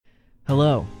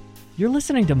Hello. You're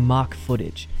listening to Mock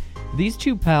Footage. These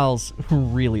two pals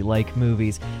really like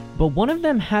movies, but one of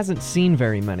them hasn't seen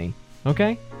very many,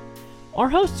 okay? Our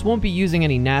hosts won't be using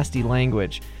any nasty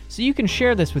language, so you can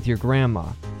share this with your grandma.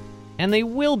 And they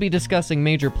will be discussing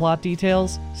major plot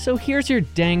details, so here's your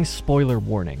dang spoiler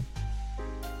warning.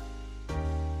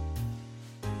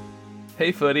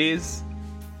 Hey, footies.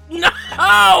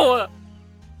 No!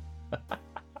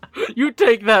 You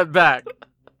take that back.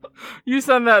 You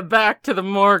send that back to the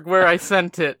morgue where I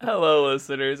sent it. Hello,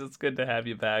 listeners. It's good to have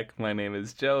you back. My name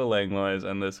is Joe Langlois,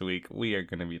 and this week we are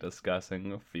going to be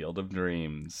discussing Field of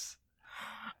Dreams.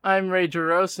 I'm Ray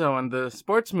Geroso, and the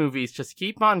sports movies just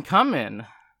keep on coming.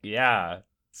 Yeah.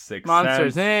 Sixth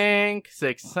Monsters, Sense, Inc.,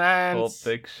 Sixth Sense, Pulp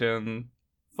Fiction.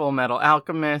 Full Metal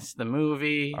Alchemist, the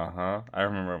movie. I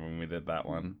remember when we did that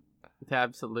one.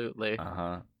 Absolutely.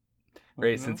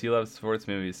 Ray, since you love sports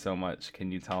movies so much,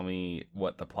 can you tell me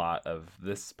what the plot of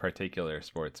this particular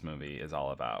sports movie is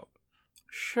all about?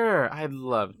 Sure, I'd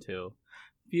love to.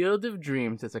 Field of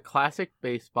Dreams is a classic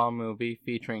baseball movie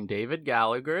featuring David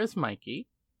Gallagher as Mikey,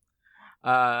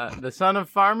 the son of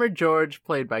Farmer George,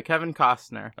 played by Kevin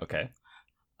Costner. Okay.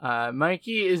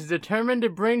 Mikey is determined to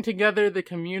bring together the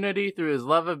community through his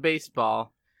love of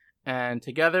baseball, and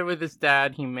together with his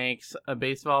dad, he makes a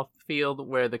baseball field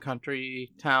where the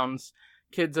country towns,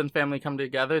 kids, and family come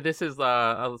together. This is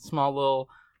a small little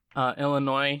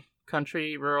Illinois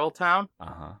country rural town.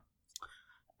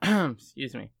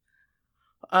 Excuse me.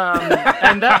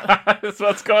 And that... That's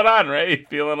what's going on, Ray.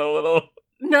 Feeling a little...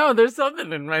 No, there's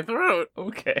something in my throat.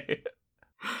 Okay.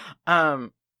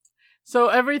 So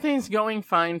everything's going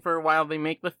fine for a while. They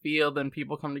make the field and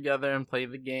people come together and play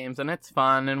the games, and it's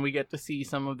fun, and we get to see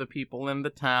some of the people in the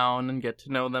town and get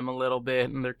to know them a little bit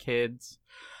and their kids.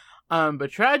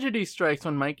 But tragedy strikes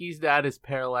when Mikey's dad is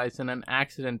paralyzed in an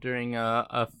accident during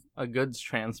a goods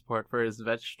transport for his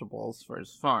vegetables for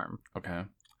his farm. Okay.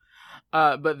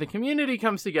 But the community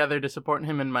comes together to support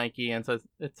him and Mikey and says,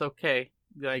 it's okay.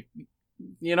 Like,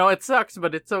 you know, it sucks,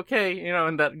 but it's okay. You know,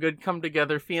 and that good come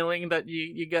together feeling that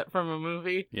you get from a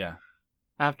movie. Yeah.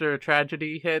 After a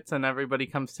tragedy hits and everybody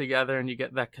comes together and you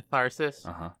get that catharsis.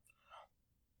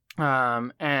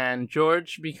 And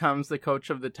George becomes the coach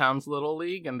of the town's little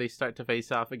league, and they start to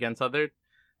face off against other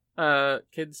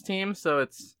kids' teams. So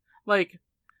it's like,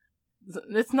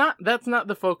 that's not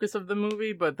the focus of the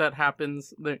movie, but that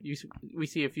happens. We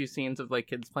see a few scenes of like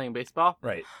kids playing baseball.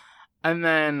 Right. And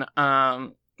then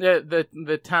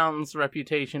the town's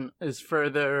reputation is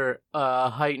further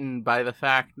heightened by the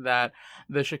fact that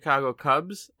the Chicago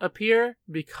Cubs appear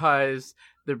because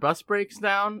their bus breaks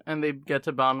down, and they get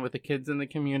to bond with the kids in the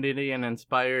community and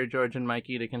inspire George and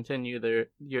Mikey to continue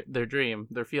their dream,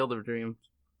 their Field of Dreams.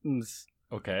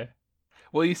 Okay.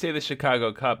 Well, you say the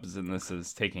Chicago Cubs, and this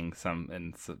is taking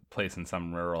place in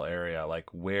some rural area.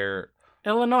 Like where?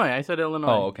 Illinois. I said Illinois.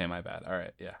 Oh, okay, my bad. All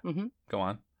right, yeah. Mm-hmm. Go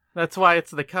on. That's why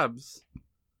it's the Cubs.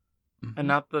 And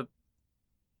not the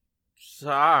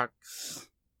Sox.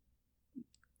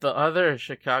 The other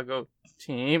Chicago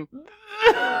team.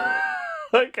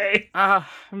 Okay.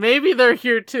 Maybe they're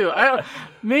here too.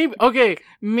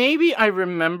 Maybe I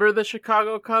remember the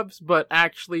Chicago Cubs, but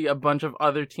actually a bunch of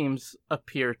other teams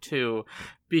appear too,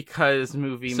 because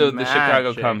movie So magic. the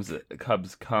Chicago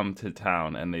Cubs come to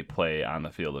town and they play on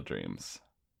the Field of Dreams.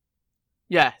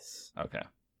 Yes. Okay.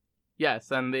 Yes,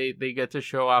 and they get to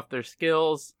show off their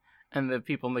skills, and the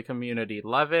people in the community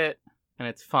love it, and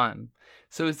it's fun.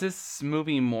 So is this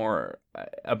movie more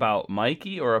about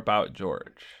Mikey or about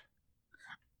George?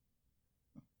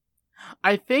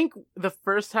 I think the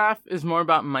first half is more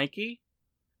about Mikey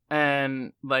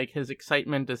and like his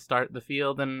excitement to start the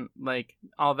field and like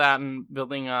all that, and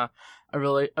building a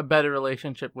better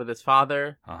relationship with his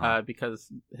father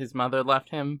because his mother left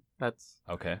him. That's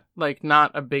okay. Like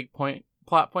not a big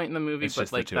plot point in the movie, It's but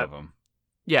just like the two of them.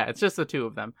 Yeah, it's just the two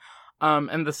of them.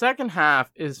 And the second half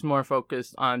is more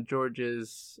focused on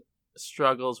George's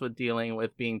struggles with dealing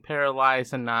with being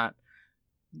paralyzed and not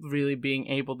really being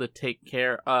able to take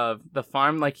care of the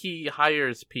farm. Like, he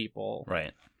hires people.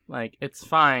 Right. Like, it's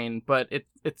fine, but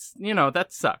it's you know,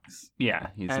 that sucks. Yeah,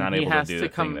 he's And not he able to has do to the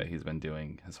come- thing that he's been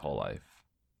doing his whole life.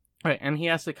 Right, and he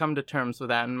has to come to terms with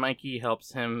that, and Mikey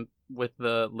helps him with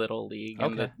the Little League,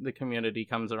 and Okay. the community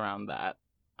comes around that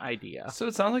idea. So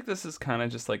it sounds like this is kind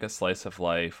of just like a slice of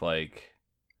life. Like,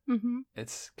 Mm-hmm.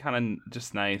 it's kind of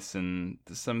just nice, and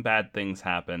some bad things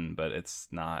happen, but it's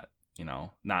not,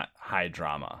 not high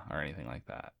drama or anything like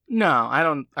that. No, I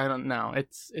don't know.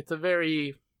 It's a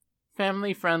very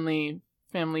family-friendly,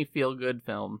 family feel-good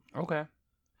film. Okay.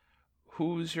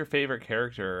 Who's your favorite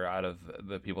character out of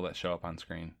the people that show up on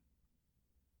screen?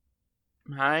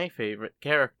 my favorite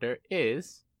character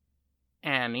is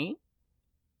Annie,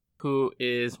 who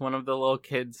is one of the little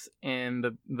kids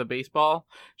in the baseball.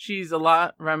 She's a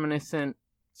lot reminiscent.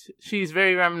 She's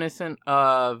very reminiscent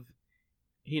of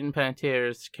Hayden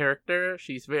Panettiere's character.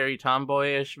 She's very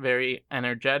tomboyish, very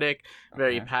energetic,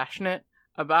 very Okay. passionate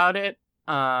about it.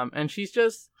 And she's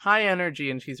just high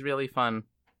energy, and she's really fun.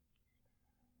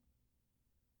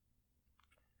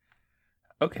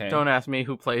 Okay. Don't ask me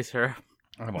who plays her.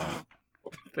 I won't.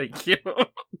 Thank you.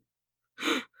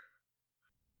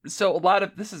 So a lot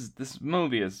of this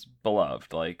movie is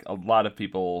beloved. Like, a lot of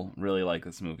people really like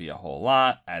this movie a whole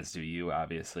lot, as do you,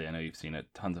 obviously. I know you've seen it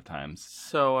tons of times.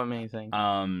 So amazing.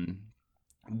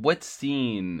 What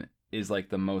scene is like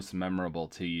the most memorable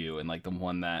to you, and like the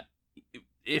one that,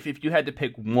 if you had to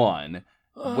pick one,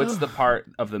 what's the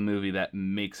part of the movie that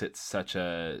makes it such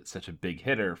a big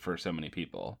hitter for so many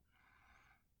people?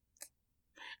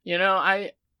 You know,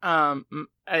 I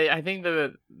think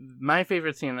my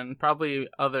favorite scene, and probably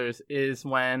others, is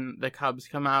when the Cubs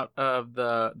come out of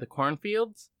the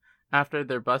cornfields after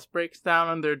their bus breaks down,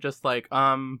 and they're just like,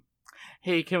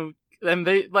 hey, and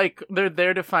they're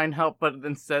there to find help, but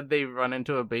instead they run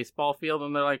into a baseball field,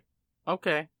 and they're like,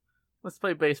 okay, let's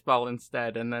play baseball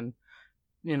instead. And then,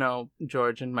 you know,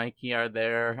 George and Mikey are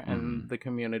there, and the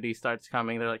community starts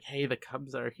coming. They're like, hey, the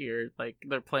Cubs are here. Like,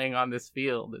 they're playing on this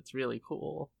field. It's really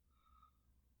cool.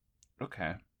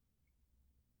 Okay.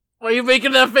 Why are you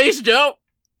making that face, Joe?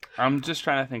 I'm just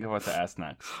trying to think of what to ask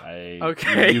next.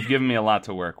 Okay. You've given me a lot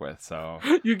to work with, so.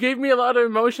 You gave me a lot of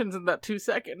emotions in that 2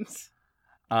 seconds.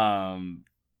 There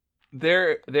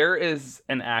is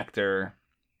an actor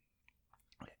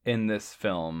in this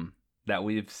film that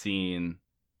we've seen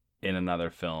in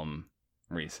another film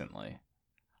recently.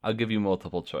 I'll give you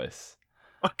multiple choice.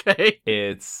 Okay.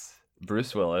 It's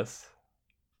Bruce Willis.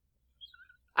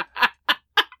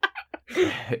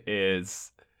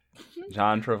 It's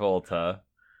John Travolta,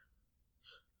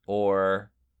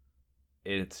 or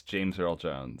it's James Earl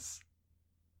Jones.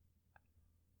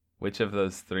 Which of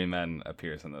those three men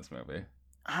appears in this movie?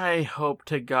 I hope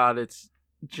to God it's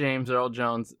James Earl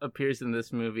Jones appears in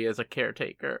this movie as a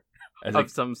caretaker As of a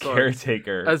some sort.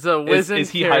 caretaker. As a wizened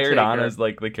is he caretaker. hired on as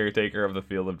like the caretaker of the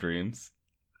Field of Dreams?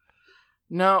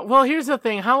 No, well, here's the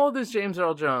thing. How old is James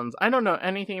Earl Jones? I don't know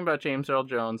anything about James Earl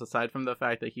Jones aside from the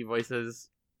fact that he voices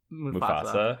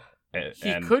Mufasa.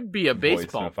 He could be a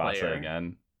baseball Mufasa player.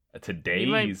 again. Today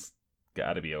he's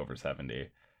got to be over 70.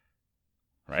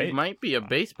 Right? He might be a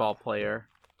baseball player.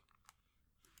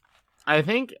 I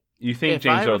think. You think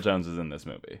James Earl Jones is in this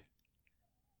movie?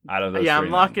 Out of those yeah, three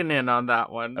I'm men. locking in on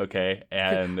that one. Okay,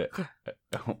 and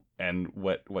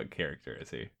what character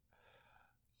is he?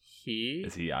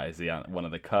 Is he on one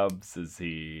of the Cubs? Is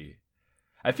he?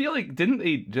 I feel like, didn't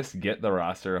they just get the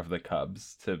roster of the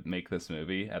Cubs to make this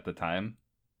movie at the time?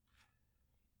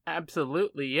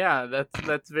 Absolutely, yeah.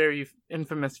 That's very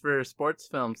infamous for sports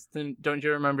films. Don't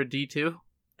you remember D2?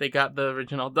 They got the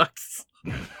original Ducks.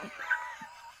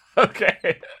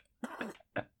 Okay.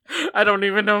 I don't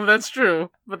even know if that's true,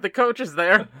 but the coach is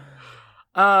there.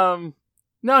 No,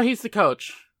 he's the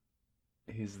coach.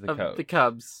 He's the of coach. the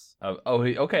Cubs.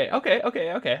 Okay.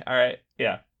 All right.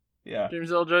 Yeah.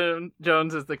 James Earl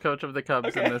Jones is the coach of the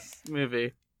Cubs in this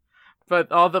movie.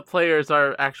 But all the players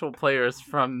are actual players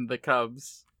from the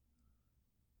Cubs.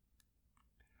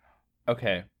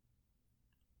 Okay.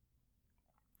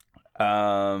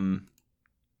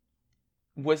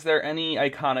 Was there any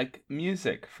iconic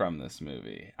music from this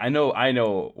movie? I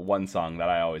know one song that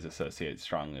I always associate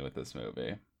strongly with this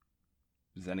movie.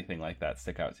 Does anything like that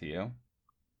stick out to you?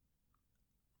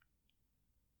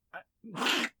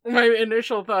 My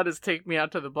initial thought is "Take Me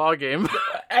Out to the Ball Game."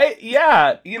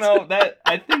 That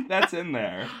I think that's in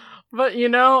there. But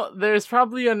there's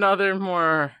probably another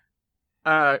more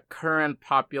current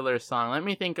popular song. Let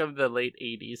me think of the late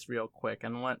 80s real quick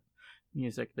and what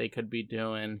music they could be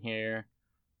doing here.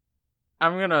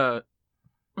 I'm gonna...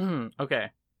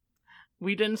 okay.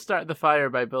 We Didn't Start the Fire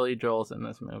by Billy Joel's in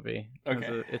this movie.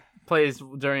 Okay. It plays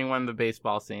during one of the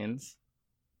baseball scenes.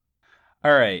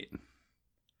 All right.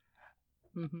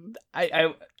 Mm-hmm.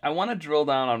 I want to drill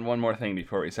down on one more thing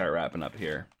before we start wrapping up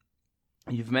here.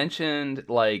 You've mentioned,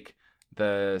 like,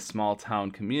 the small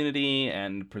town community,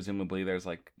 and presumably there's,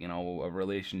 like, a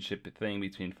relationship thing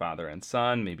between father and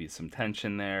son, maybe some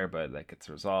tension there, but that gets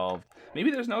resolved. Maybe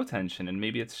there's no tension, and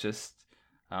maybe it's just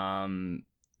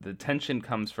the tension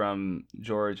comes from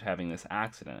George having this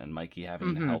accident and Mikey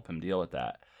having to help him deal with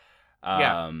that.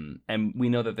 And we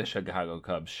know that the Chicago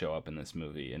Cubs show up in this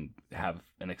movie and have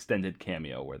an extended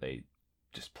cameo where they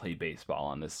just play baseball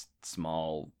on this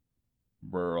small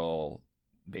rural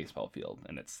baseball field,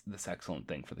 and it's this excellent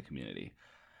thing for the community.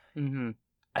 Mm-hmm.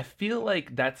 I feel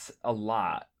like that's a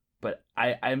lot, but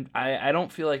I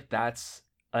don't feel like that's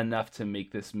enough to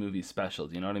make this movie special.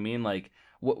 Do you know what I mean? Like,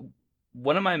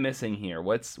 what am I missing here?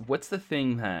 What's the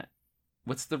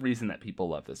reason that people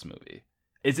love this movie?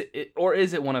 Is it or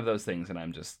is it one of those things and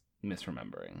I'm just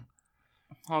misremembering?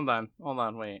 Hold on,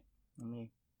 wait.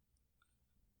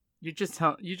 You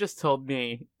just told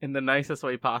me in the nicest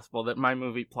way possible that my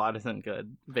movie plot isn't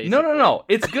good. Basically. No.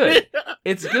 It's good.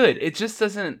 It's good. It just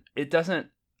doesn't. It doesn't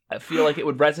feel like it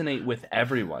would resonate with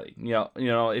everybody. You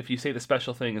know, if you say the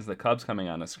special thing is the Cubs coming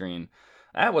on the screen,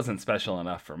 that wasn't special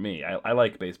enough for me. I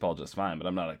like baseball just fine, but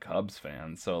I'm not a Cubs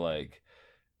fan, so like,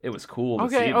 it was cool to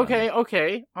see them.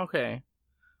 Okay.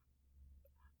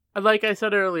 Like I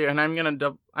said earlier, and I'm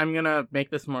gonna make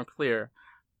this more clear.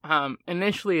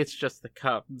 Initially it's just the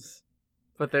Cubs,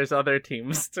 but there's other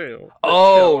teams too.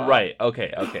 Oh, right.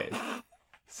 Okay.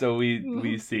 So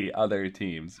we see other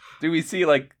teams. Do we see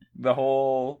like the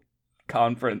whole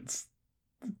conference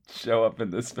show up in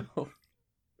this film?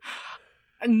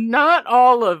 Not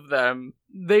all of them.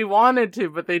 They wanted to,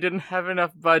 but they didn't have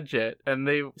enough budget, and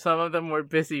some of them were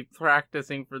busy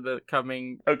practicing for the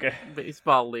coming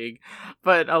baseball league.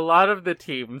 But a lot of the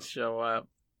teams show up.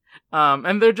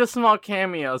 And they're just small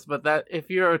cameos, but that if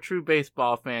you're a true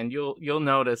baseball fan, you'll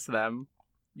notice them.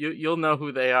 You'll know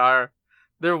who they are.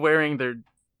 They're wearing their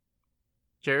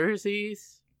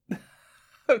jerseys.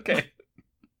 Okay.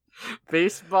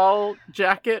 Baseball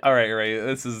jacket. All right.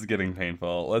 This is getting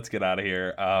painful. Let's get out of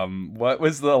here. What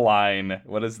was the line?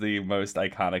 What is the most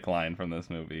iconic line from this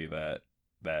movie that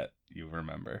you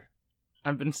remember?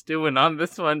 I've been stewing on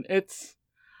this one. It's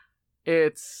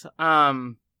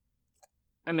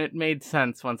and it made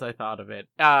sense once I thought of it.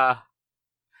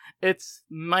 It's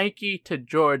Mikey to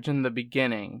George in the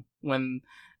beginning when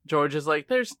George is like,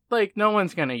 there's like no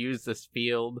one's gonna use this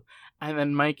field, and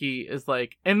then Mikey is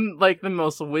like, in like the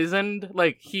most wizened,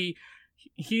 like he's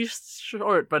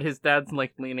short, but his dad's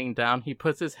like leaning down. He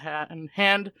puts his hand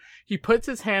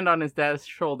on his dad's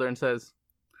shoulder and says,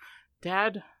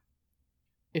 "Dad,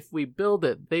 if we build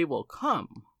it, they will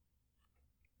come,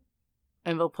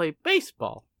 and they'll play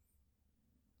baseball."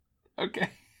 Okay.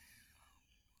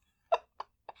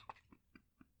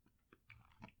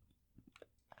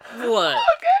 What?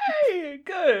 Okay,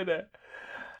 good.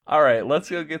 All right, let's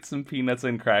go get some peanuts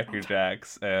and Cracker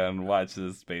Jacks and watch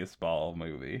this baseball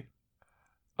movie.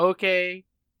 Okay.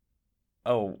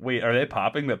 Oh, wait, are they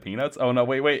popping the peanuts? Oh, no,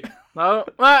 wait. Oh,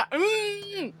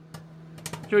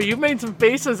 Joe, you made some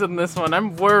faces in this one.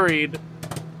 I'm worried.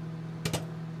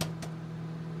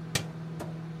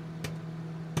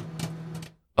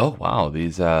 Oh, wow,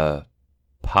 these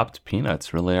popped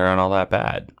peanuts really aren't all that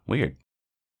bad. Weird.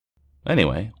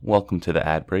 Anyway, welcome to the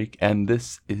ad break, and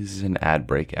this is an ad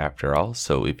break after all,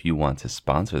 so if you want to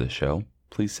sponsor the show,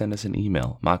 please send us an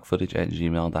email,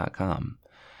 mockfootage@gmail.com.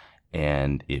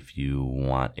 And if you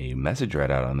want a message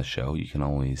read out on the show, you can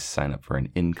always sign up for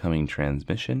an incoming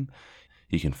transmission.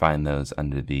 You can find those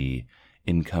under the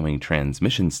Incoming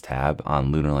Transmissions tab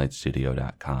on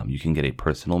lunarlightstudio.com. You can get a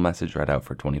personal message read out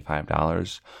for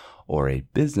 $25 or a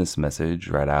business message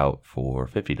read out for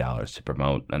 $50 to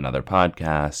promote another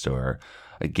podcast or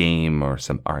a game or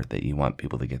some art that you want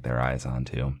people to get their eyes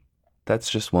onto. That's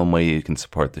just one way you can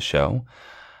support the show.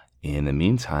 In the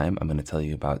meantime, I'm going to tell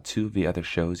you about two of the other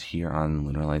shows here on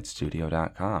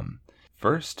lunarlightstudio.com.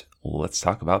 First, let's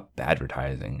talk about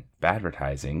Badvertising.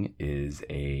 Badvertising is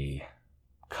a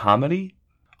comedy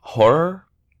horror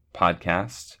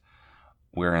podcast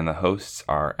wherein the hosts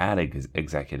are ad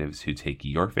executives who take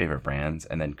your favorite brands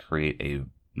and then create a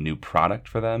new product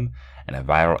for them and a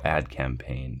viral ad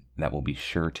campaign that will be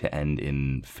sure to end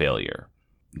in failure,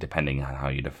 depending on how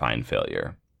you define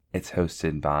failure. It's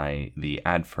hosted by the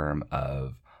ad firm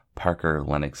of Parker,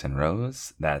 Lennox, and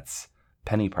Rose. That's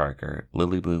Penny Parker,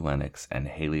 Lily Blue Lennox, and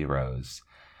Haley Rose.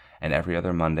 And every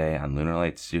other Monday on Lunar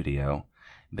Light Studio,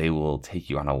 they will take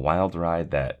you on a wild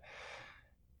ride that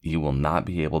you will not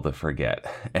be able to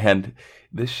forget. And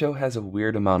this show has a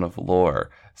weird amount of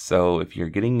lore. So if you're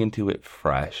getting into it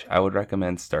fresh, I would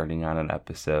recommend starting on an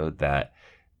episode that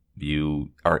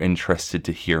you are interested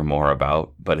to hear more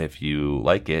about. But if you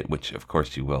like it, which of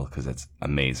course you will because it's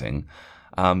amazing,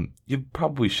 you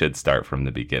probably should start from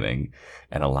the beginning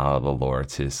and allow the lore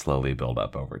to slowly build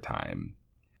up over time.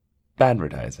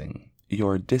 Badvertising.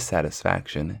 Your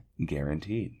dissatisfaction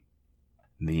guaranteed.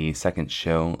 The second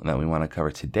show that we want to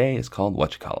cover today is called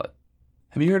Whatchacallit.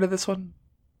 Have you heard of this one?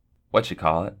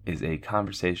 Whatchacallit is a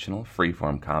conversational,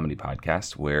 freeform comedy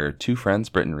podcast where two friends,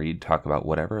 Britt and Reed, talk about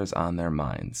whatever is on their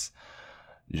minds.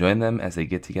 Join them as they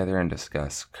get together and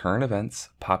discuss current events,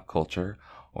 pop culture,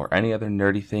 or any other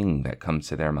nerdy thing that comes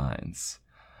to their minds.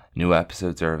 New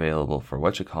episodes are available for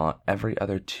every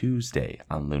other Tuesday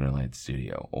on Lunar Light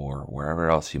Studio or wherever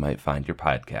else you might find your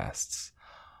podcasts.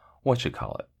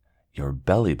 Your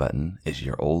belly button is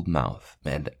your old mouth.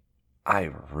 And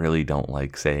I really don't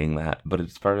like saying that, but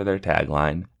it's part of their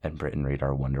tagline, and Britt and Reed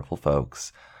are wonderful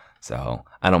folks, so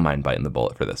I don't mind biting the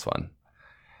bullet for this one.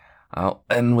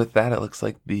 And with that, it looks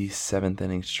like the 7th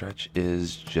inning stretch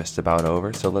is just about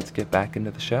over, so let's get back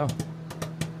into the show.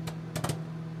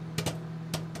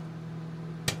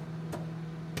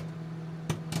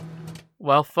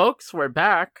 Well, folks, we're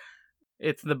back.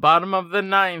 It's the bottom of the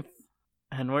 9th,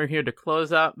 and we're here to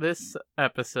close out this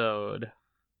episode.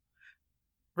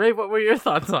 Ray, what were your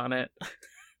thoughts on it?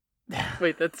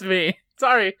 Wait, that's me.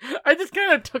 Sorry, I just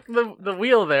kind of took the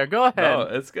wheel there. Go ahead. No,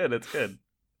 it's good.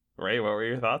 Ray, what were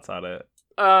your thoughts on it?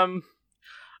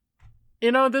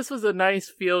 This was a nice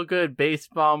feel-good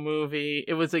baseball movie.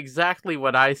 It was exactly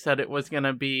what I said it was going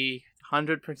to be,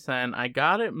 100%. I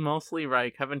got it mostly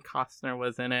right. Kevin Costner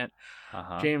was in it.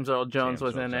 James Earl Jones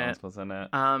was in it.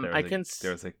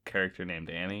 There was a character named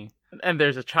Annie. And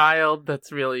there's a child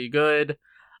that's really good.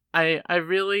 I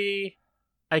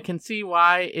can see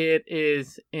why it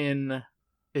is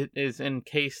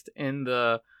encased in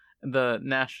the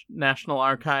National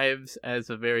Archives as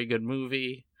a very good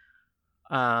movie.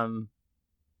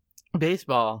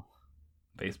 Baseball.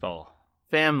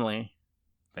 Family.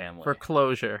 For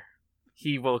closure.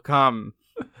 He will come.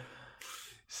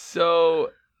 So,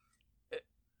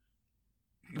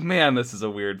 man, this is a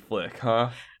weird flick, huh?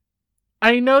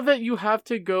 I know that you have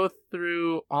to go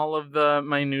through all of the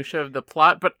minutia of the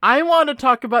plot, but I want to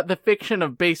talk about the fiction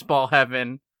of Baseball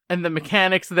Heaven and the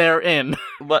mechanics therein.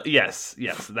 Yes,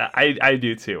 that I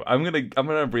do too. I'm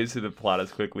gonna breeze through the plot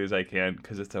as quickly as I can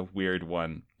because it's a weird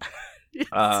one. It's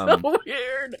so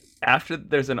weird. After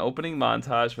there's an opening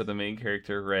montage where the main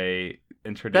character Ray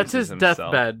introduces himself.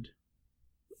 That's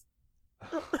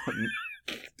his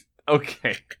deathbed.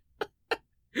 Okay.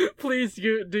 Please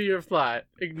do your plot.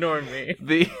 Ignore me.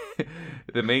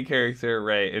 The main character,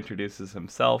 Ray, introduces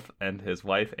himself and his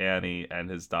wife, Annie, and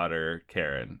his daughter,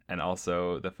 Karen, and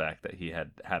also the fact that he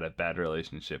had a bad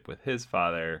relationship with his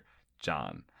father,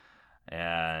 John.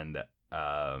 And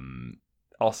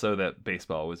also that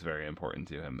baseball was very important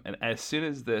to him. And as soon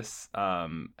as this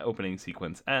opening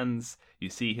sequence ends, you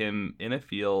see him in a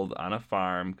field on a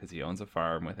farm, because he owns a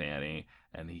farm with Annie,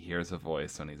 and he hears a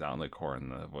voice when he's out in the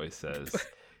corn, and the voice says,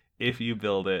 "If you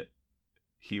build it,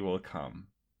 he will come."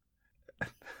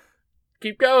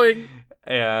 Keep going.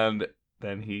 And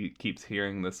then he keeps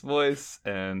hearing this voice,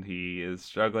 and he is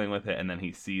struggling with it, and then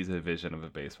he sees a vision of a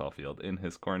baseball field in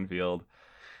his cornfield,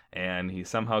 and he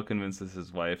somehow convinces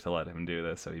his wife to let him do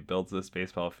this, so he builds this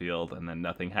baseball field, and then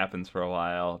nothing happens for a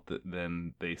while.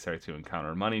 Then they start to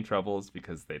encounter money troubles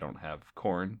because they don't have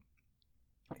corn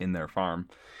in their farm.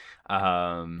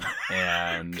 And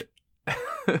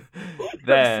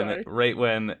then right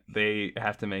when they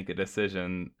have to make a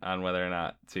decision on whether or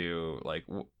not to, like,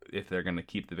 if they're going to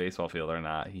keep the baseball field or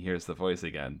not, he hears the voice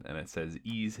again, and it says,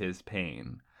 "Ease his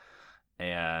pain."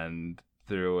 And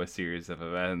through a series of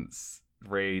events,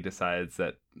 Ray decides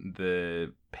that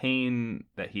the pain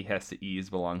that he has to ease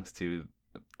belongs to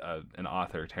an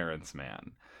author, Terrence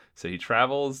Mann. So he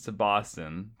travels to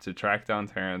Boston to track down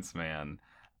Terrence Mann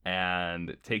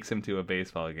and takes him to a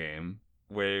baseball game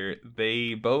where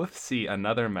they both see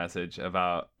another message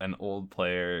about an old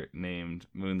player named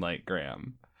Moonlight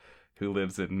Graham who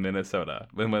lives in Minnesota.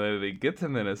 When they get to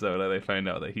Minnesota, they find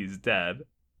out that he's dead.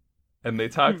 And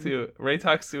Ray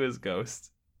talks to his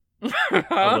ghost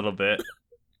a little bit.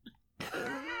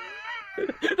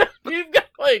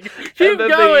 Keep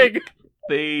going.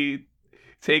 They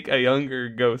take a younger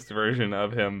ghost version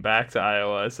of him back to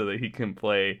Iowa so that he can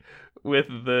play with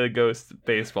the ghost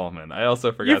baseballman. I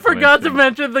also forgot to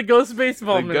mention the ghost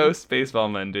baseballman. The ghost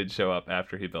baseballman did show up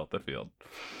after he built the field.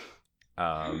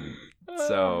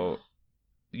 So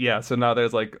now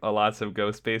there's like lots of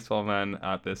ghost baseballmen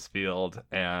at this field,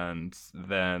 and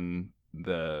then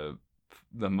the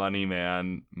money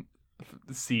man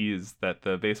sees that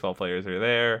the baseball players are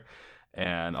there,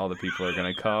 and all the people are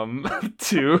gonna come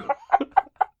to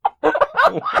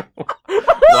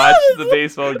watch the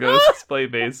baseball ghosts play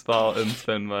baseball and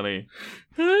spend money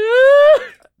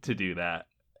to do that.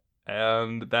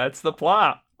 And that's the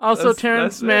plot. Also,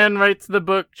 Terrence Mann writes the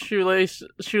book Shoeless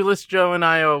Joe in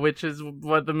Iowa, which is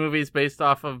what the movie's based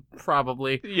off of,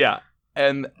 probably. Yeah.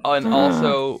 And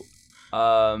also,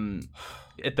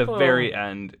 at the very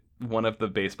end, one of the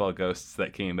baseball ghosts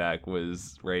that came back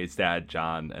was Ray's dad,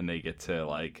 John, and they get to,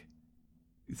 like,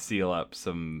 seal up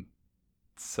some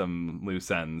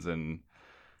loose ends and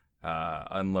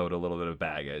unload a little bit of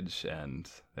baggage, and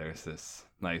there's this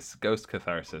nice ghost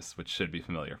catharsis, which should be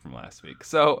familiar from last week.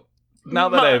 So now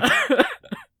that I've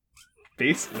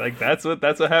like that's what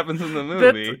happens in the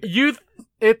movie.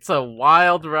 It's a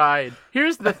wild ride.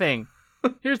 Here's the thing.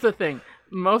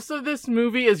 Most of this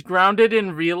movie is grounded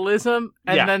in realism,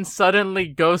 and then suddenly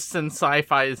ghosts and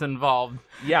sci-fi is involved.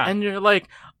 Yeah. And you're like,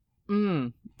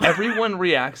 Everyone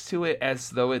reacts to it as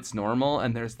though it's normal,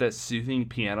 and there's that soothing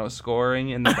piano scoring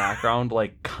in the background,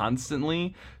 like,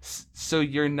 constantly. So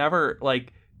you're never,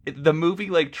 like, the movie,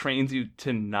 like, trains you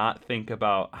to not think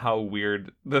about how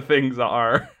weird the things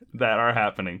are that are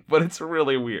happening. But it's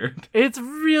really weird. It's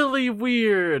really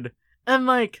weird. And,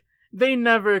 like, they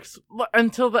never,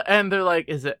 until the end, they're like,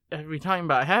 are we talking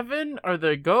about heaven? Are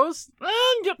there ghosts?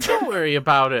 Don't worry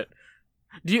about it.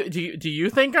 Do you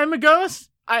think I'm a ghost?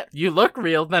 You look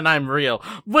real, then I'm real.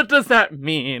 What does that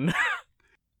mean?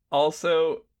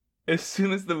 Also, as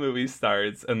soon as the movie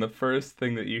starts, and the first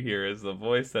thing that you hear is the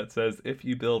voice that says, "If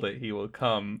you build it, he will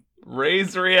come,"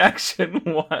 Ray's reaction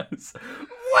was,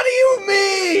 "What do you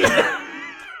mean?"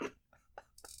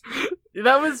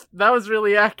 That was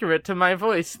really accurate to my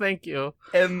voice. Thank you.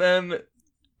 And then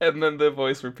the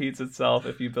voice repeats itself.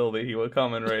 "If you build it, he will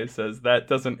come." And Ray says, "That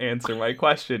doesn't answer my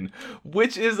question,"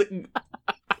 which is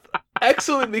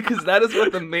excellent, because that is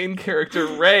what the main character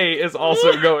Ray is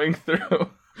also going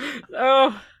through.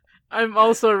 Oh, I'm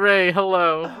also Ray.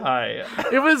 Hello. Hi.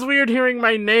 It was weird hearing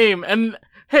my name, and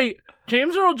hey,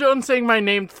 James Earl Jones saying my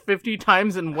name 50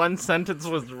 times in one sentence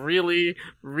was really,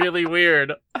 really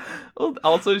weird. Well,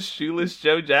 also Shoeless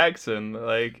Joe Jackson.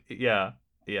 Like, yeah,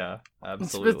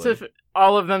 absolutely.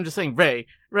 All of them just saying Ray.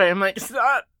 I'm like,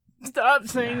 stop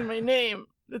saying my name.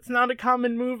 It's not a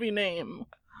common movie name.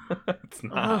 It's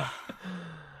not.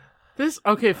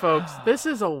 Okay, folks, this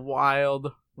is a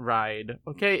wild ride.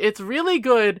 Okay, it's really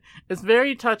good. It's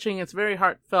very touching. It's very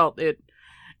heartfelt.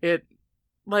 It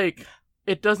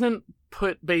doesn't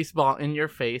put baseball in your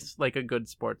face like a good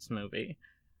sports movie.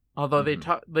 Although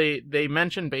they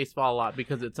mention baseball a lot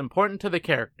because it's important to the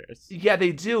characters. Yeah,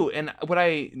 they do. And what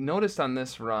I noticed on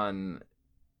this run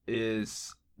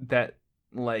is that,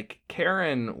 like,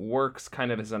 Karen works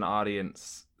kind of as an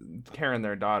audience. Karen,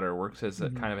 their daughter, works as a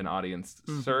kind of an audience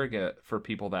surrogate for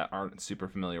people that aren't super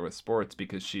familiar with sports,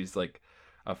 because she's like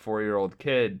a 4-year-old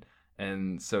kid,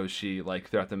 and so she, like,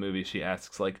 throughout the movie she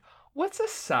asks, like, "What's a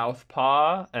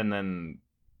southpaw?" And then,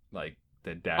 like,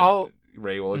 the dad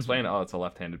Ray will explain, "Oh, it's a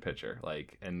left-handed pitcher."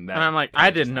 Like, and I'm like,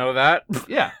 I didn't know that.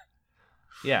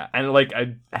 Yeah, and like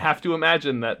I have to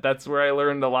imagine that's where I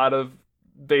learned a lot of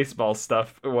baseball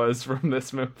stuff was from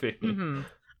this movie.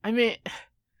 I mean,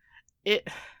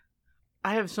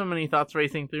 I have so many thoughts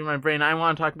racing through my brain. I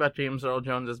want to talk about James Earl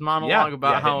Jones's monologue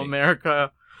about how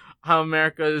America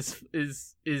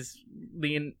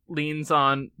leans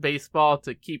on baseball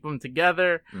to keep them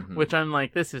together, which I'm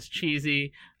like, this is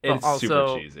cheesy. It's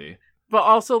super cheesy. But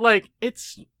also, like, it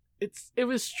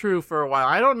was true for a while.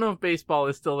 I don't know if baseball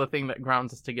is still the thing that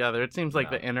grounds us together. It seems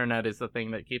like the internet is the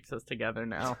thing that keeps us together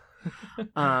now.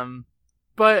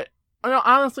 But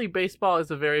honestly, baseball is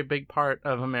a very big part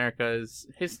of America's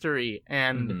history,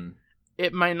 and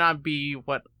it might not be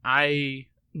what I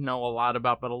know a lot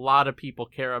about, but a lot of people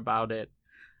care about it.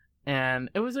 And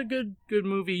it was a good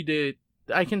movie.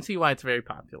 I can see why it's very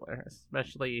popular,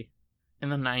 especially in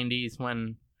the 90s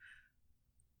when,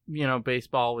 you know,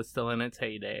 baseball was still in its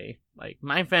heyday. Like,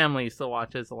 my family still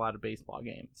watches a lot of baseball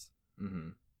games.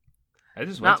 I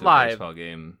just went to a baseball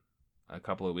game a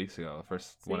couple of weeks ago. The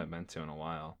first one I've been to in a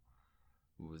while.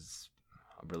 It was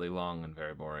really long and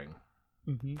very boring.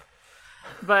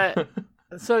 But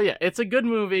so yeah, it's a good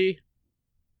movie.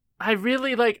 I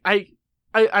really like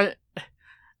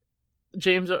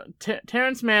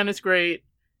Terrence Mann is great.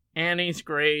 Annie's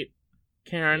great.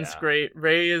 Karen's great.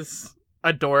 Ray is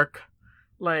a dork.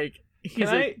 Like,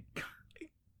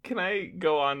 Can I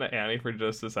go on to Annie for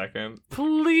just a second?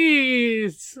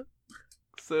 Please.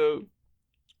 So,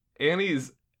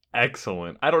 Annie's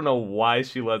excellent. I don't know why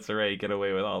she lets Ray get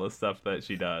away with all the stuff that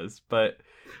she does, but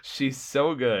she's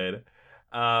so good.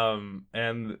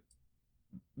 And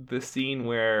the scene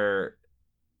where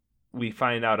we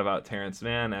find out about Terrence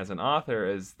Mann as an author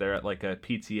is they're at like a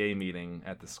PTA meeting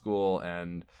at the school,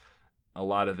 and a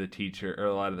lot of the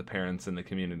parents in the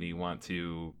community want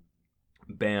to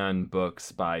ban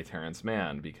books by Terrence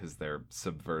Mann because they're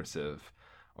subversive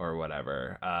or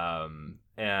whatever.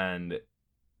 And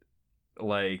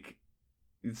like,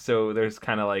 so there's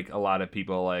kind of like a lot of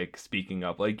people like speaking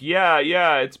up, like, yeah,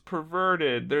 it's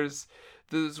perverted. There's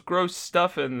gross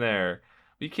stuff in there.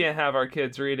 we can't have our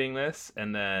kids reading this.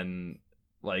 And then,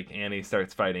 like, Annie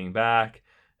starts fighting back,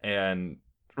 and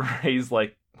Ray's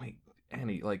like, wait,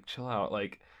 Annie, like, chill out.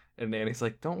 Like, and Annie's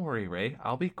like, don't worry, Ray,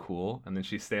 I'll be cool. And then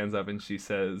she stands up and she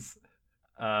says,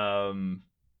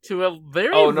 to a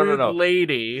very rude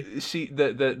lady.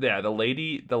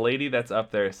 The lady that's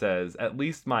up there says, at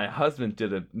least my husband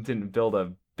didn't build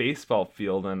a baseball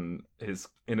field in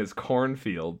his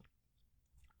cornfield.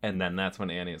 And then that's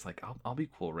when Annie is like, I'll be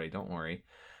cool, Ray, don't worry.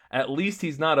 At least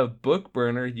he's not a book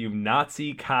burner, you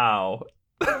Nazi cow.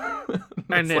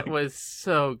 And it was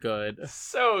so good.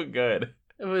 So good.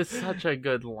 It was such a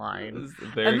good line.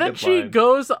 And then she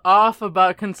goes off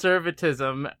about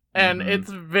conservatism, and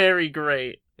it's very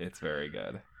great. It's very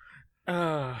good.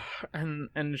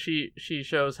 And she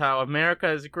shows how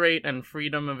America is great and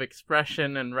freedom of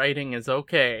expression and writing is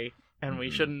okay. And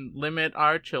we shouldn't limit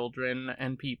our children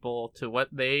and people to what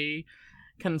they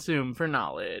consume for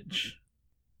knowledge.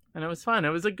 And it was fun. It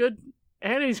was a good...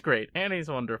 Annie's great. Annie's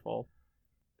wonderful.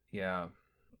 Yeah.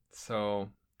 So...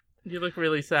 You look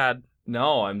really sad.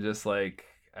 No, I'm just like...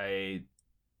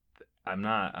 I'm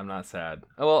not sad.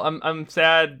 Well, I'm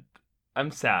sad.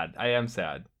 I'm sad. I am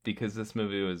sad. Because this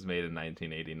movie was made in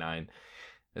 1989.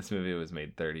 This movie was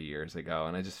made 30 years ago.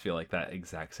 And I just feel like that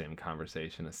exact same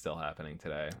conversation is still happening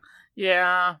today.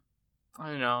 Yeah,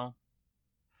 I know.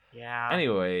 Yeah.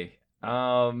 Anyway,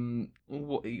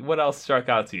 what else struck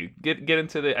out to you? Get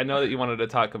into the. I know that you wanted to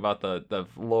talk about the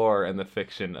lore and the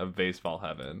fiction of Baseball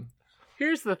Heaven.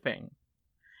 Here's the thing,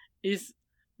 is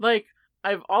like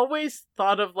I've always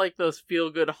thought of like those feel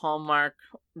good Hallmark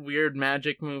weird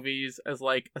magic movies as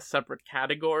like a separate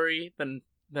category than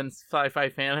sci-fi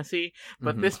fantasy,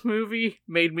 but this movie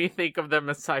made me think of them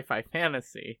as sci-fi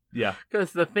fantasy. Yeah,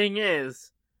 because the thing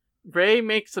is, Ray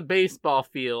makes a baseball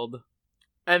field,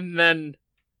 and then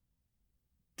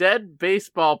dead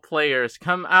baseball players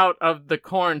come out of the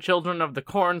corn, Children of the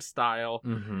Corn style,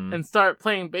 and start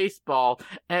playing baseball,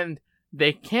 and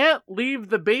they can't leave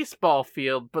the baseball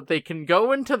field, but they can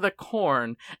go into the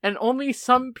corn, and only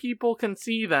some people can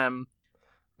see them.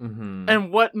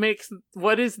 And what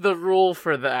is the rule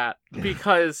for that?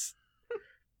 Because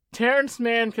Terrence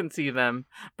Mann can see them,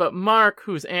 but Mark,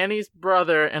 who's Annie's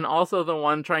brother and also the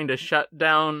one trying to shut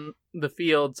down the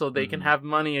field so they can have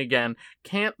money again,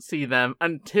 can't see them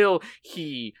until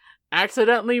he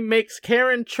accidentally makes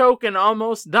Karen choke and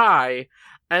almost die.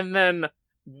 And then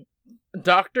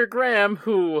Dr. Graham,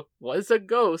 who was a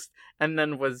ghost and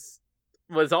then was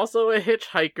also a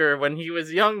hitchhiker when he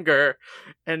was younger,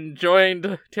 and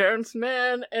joined Terrence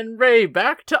Mann and Ray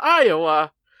back to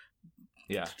Iowa.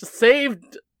 Yeah.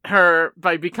 Saved her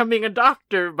by becoming a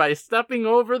doctor by stepping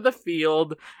over the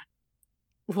field.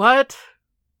 What?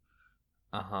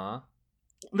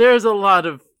 There's a lot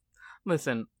of...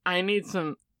 Listen,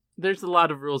 there's a lot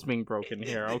of rules being broken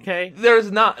here, okay?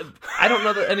 There's not... I don't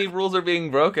know that any rules are being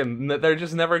broken. They're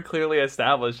just never clearly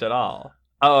established at all.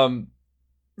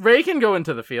 Ray can go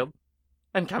into the field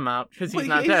and come out because he's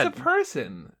not dead. He's a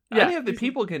person. Yeah. Any of the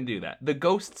people can do that. The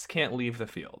ghosts can't leave the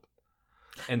field.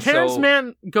 And Terrence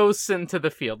Mann ghosts into the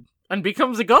field and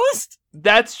becomes a ghost?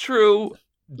 That's true.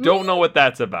 Don't know what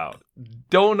that's about.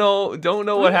 Don't know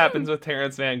what happens with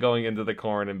Terrence Mann going into the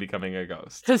corn and becoming a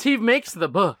ghost. Because he makes the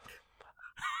book.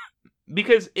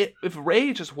 Because if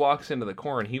Ray just walks into the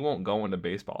corn, he won't go into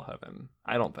Baseball Heaven.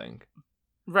 I don't think.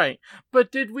 Right.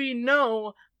 But did we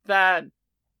know that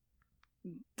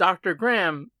Dr.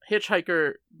 Graham,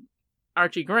 hitchhiker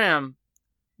Archie Graham,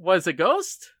 was a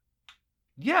ghost?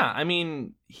 Yeah, I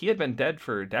mean, he had been dead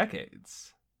for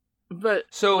decades. But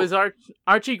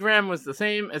Archie Graham was the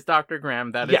same as Dr.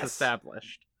 Graham, that is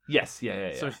established. Yes,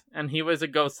 yeah. So, and he was a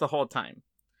ghost the whole time.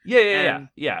 Yeah.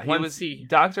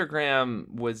 Dr. Graham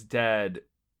was dead,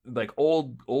 like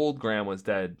old Graham was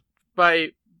dead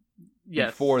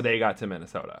before they got to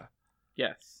Minnesota.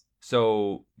 Yes.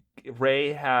 So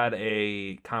Ray had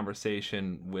a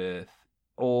conversation with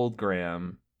old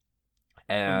Graham,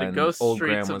 and the ghost old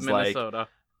streets Graham was of Minnesota. like,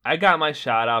 I got my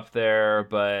shot up there,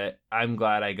 but I'm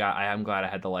glad I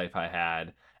had the life I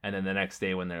had. And then the next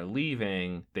day when they're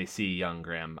leaving, they see young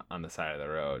Graham on the side of the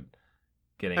road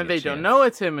getting and they don't know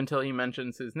it's him until he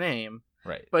mentions his name.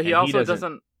 Right. But he also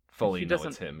doesn't fully know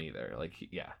it's him either. Like,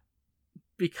 yeah.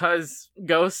 Because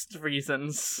ghost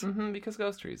reasons. Because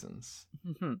ghost reasons.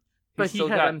 But he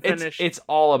had unfinished... It's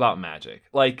all about magic.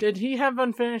 Like, did he have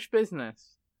unfinished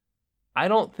business? I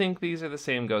don't think these are the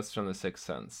same ghosts from The Sixth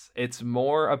Sense. It's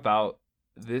more about...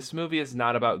 This movie is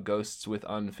not about ghosts with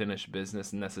unfinished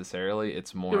business necessarily.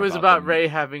 It's more It was about Ray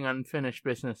having unfinished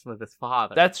business with his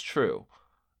father. That's true.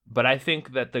 But I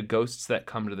think that the ghosts that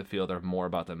come to the field are more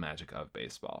about the magic of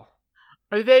baseball.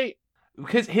 Are they...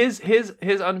 because his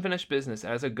unfinished business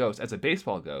as a ghost, as a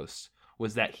baseball ghost,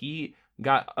 was that he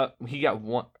played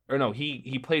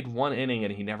one inning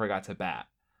and he never got to bat,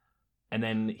 and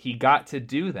then he got to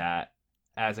do that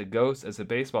as a ghost, as a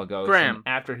baseball ghost. Graham,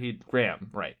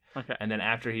 right? Okay. And then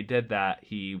after he did that,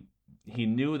 he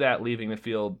knew that leaving the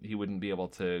field he wouldn't be able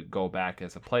to go back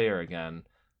as a player again,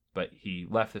 but he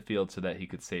left the field so that he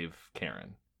could save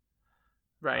Karen.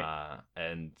 Right.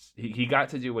 And he got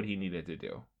to do what he needed to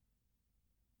do.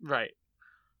 Right.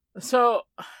 So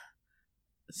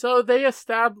they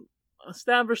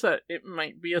establish that it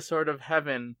might be a sort of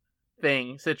heaven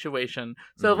thing situation.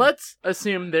 So let's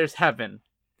assume there's heaven.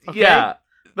 Okay? Yeah.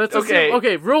 Let's assume,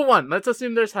 okay, rule 1. Let's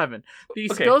assume there's heaven.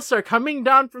 These ghosts are coming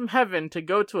down from heaven to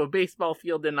go to a baseball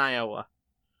field in Iowa.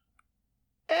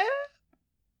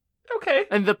 Okay.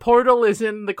 And the portal is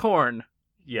in the corn.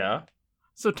 Yeah.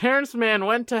 So Terrence Mann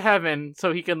went to heaven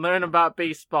so he can learn about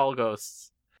baseball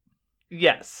ghosts.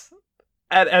 Yes.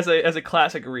 As a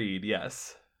classic read,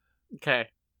 yes. Okay.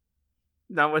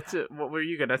 Now what were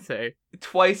you gonna say?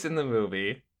 Twice in the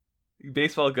movie,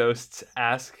 baseball ghosts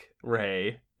ask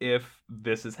Ray if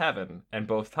this is heaven, and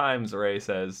both times Ray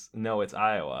says, no, it's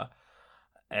Iowa.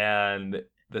 And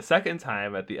the second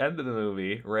time, at the end of the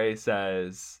movie, Ray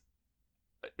says,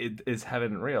 is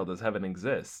heaven real? Does heaven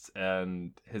exist?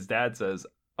 And his dad says,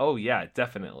 oh yeah,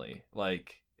 definitely.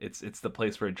 Like, it's the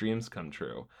place where dreams come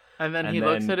true. And then he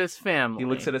looks at his family. He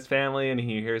looks at his family and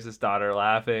he hears his daughter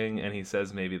laughing and he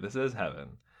says, maybe this is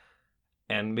heaven.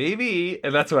 And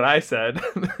that's what I said,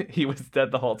 he was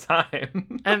dead the whole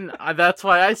time. And that's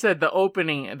why I said the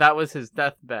opening, that was his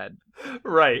deathbed.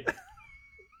 Right.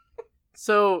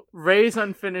 So Ray's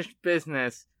unfinished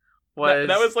business was...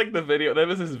 That was like the video, that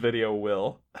was his video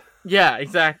will. Yeah,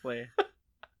 exactly.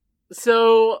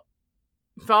 So,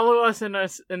 follow us in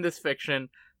this fiction.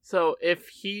 So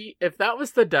if that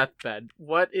was the deathbed,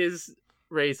 what is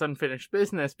Ray's unfinished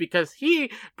business? Because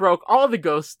he broke all the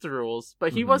ghost rules,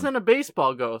 but he wasn't a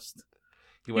baseball ghost.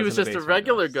 He was just a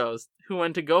regular ghost who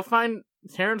went to go find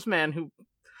Terrence Mann, who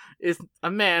is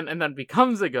a man and then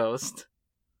becomes a ghost.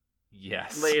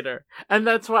 Yes. Later. And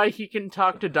that's why he can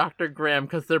talk to Dr. Graham,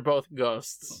 because they're both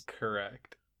ghosts.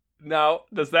 Correct. Now,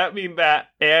 does that mean that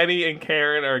Annie and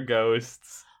Karen are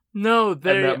ghosts? No,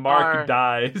 they and that Mark are...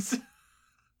 dies.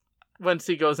 Once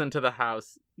he goes into the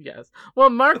house, yes.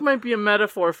 Well, Mark might be a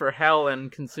metaphor for hell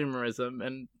and consumerism,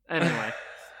 and anyway.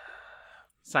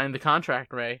 Sign the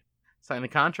contract, Ray. Sign the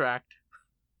contract.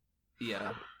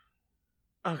 Yeah.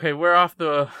 Okay, we're off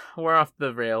the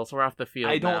rails. We're off the field.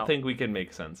 I don't now. think we can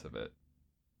make sense of it.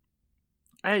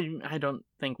 I don't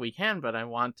think we can, but I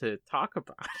want to talk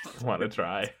about it. Want to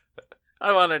try?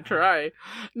 I want to try.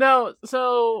 No,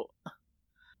 so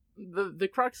the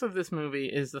crux of this movie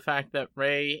is the fact that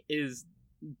Ray is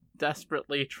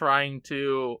desperately trying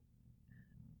to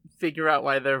figure out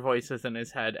why their voice is in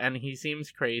his head, and he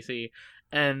seems crazy.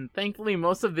 And thankfully,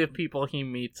 most of the people he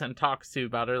meets and talks to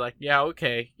about are like, yeah,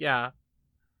 okay, yeah.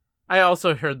 I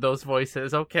also heard those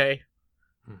voices, okay.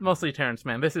 Mostly Terrence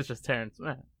Mann. This is just Terrence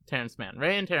Mann.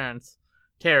 Ray and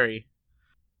Terry,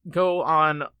 go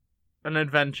on an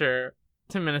adventure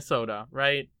to Minnesota,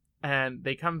 right? And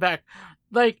they come back.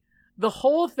 Like, the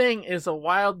whole thing is a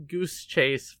wild goose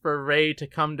chase for Ray to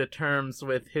come to terms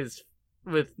with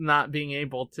not being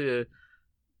able to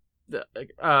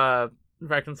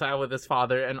reconcile with his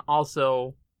father, and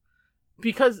also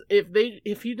because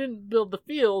if he didn't build the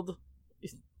field,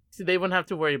 they wouldn't have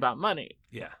to worry about money.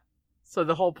 Yeah. So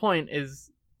the whole point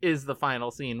is the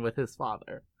final scene with his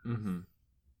father. Mm-hmm.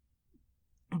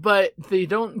 But they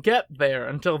don't get there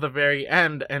until the very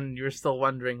end, and you're still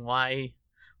wondering why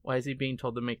is he being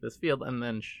told to make this field? And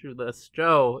then Shoeless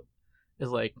Joe is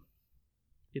like,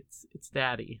 it's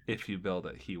Daddy. If you build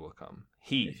it, he will come.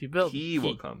 He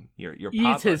will come. Your eats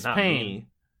papa, his not pain. me.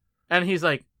 And he's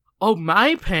like, oh,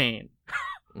 my pain.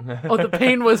 Oh, the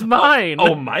pain was mine.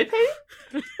 Oh, my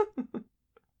pain?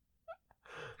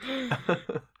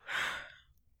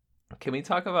 Can we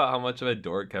talk about how much of a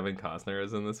dork Kevin Costner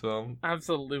is in this film?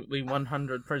 Absolutely,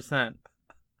 100%.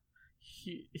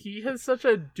 He has such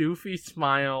a doofy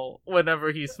smile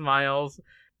whenever he smiles.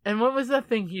 And what was that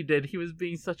thing he did? He was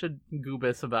being such a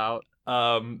goobus about.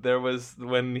 There was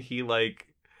when he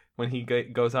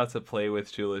goes out to play with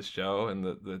Shoeless Joe in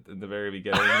the very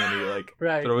beginning, and he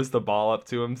right. throws the ball up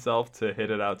to himself to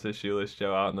hit it out to Shoeless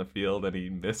Joe out in the field, and he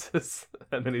misses,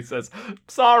 and then he says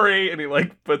sorry, and he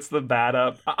puts the bat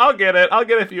up. I'll get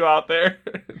it for you out there.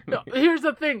 No, here's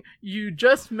the thing: you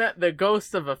just met the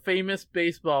ghost of a famous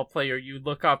baseball player you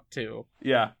look up to.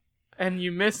 Yeah. And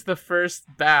you missed the first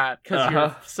bat because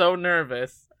you're so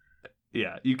nervous.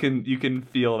 Yeah, you can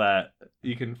feel that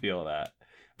You can feel that.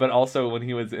 But also when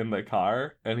he was in the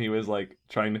car and he was like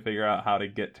trying to figure out how to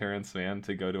get Terrence Mann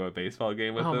to go to a baseball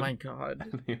game with him. Oh my god.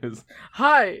 And he was,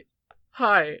 Hi.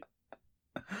 "Hi,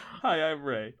 I'm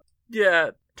Ray."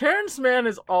 Yeah, Terrence Mann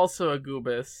is also a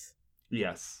goobus.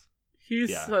 Yes. He's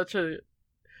Yeah. such a...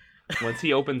 Once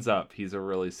he opens up, he's a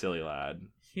really silly lad.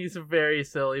 He's very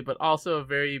silly, but also a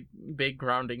very big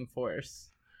grounding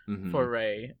force Mhm. for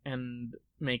Ray, and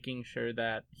making sure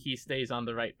that he stays on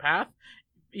the right path,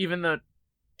 even though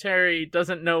Terry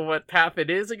doesn't know what path it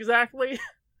is exactly.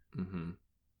 Mhm.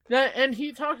 And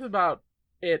he talks about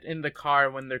it in the car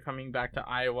when they're coming back to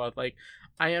Iowa. Like,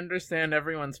 I understand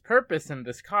everyone's purpose in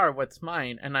this car. What's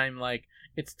mine? And I'm like,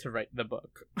 it's to write the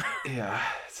book. Yeah,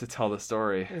 to tell the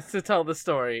story. It's to tell the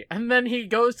story. And then he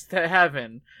goes to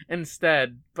heaven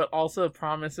instead, but also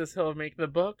promises he'll make the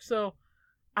book. So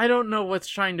I don't know what's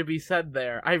trying to be said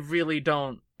there. I really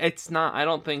don't. It's not. I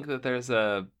don't think that there's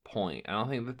a point. I don't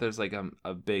think that there's like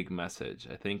a big message.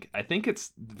 I think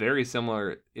it's very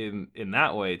similar in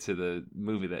that way to the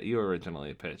movie that you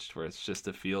originally pitched, where it's just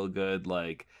a feel good,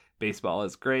 like, baseball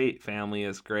is great, family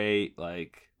is great,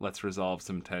 like, let's resolve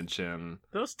some tension.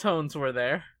 Those tones were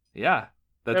there. Yeah,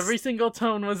 that's Every single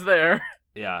tone was there.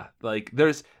 yeah. Like there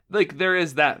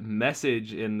is that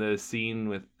message in the scene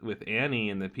with Annie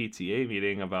in the PTA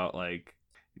meeting about like,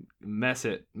 mess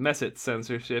it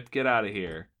censorship, get out of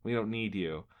here, we don't need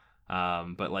you.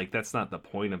 But like that's not the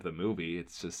point of the movie.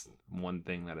 It's just one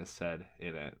thing that is said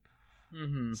in it.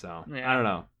 Mm-hmm. So Yeah. I don't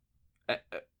know.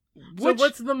 So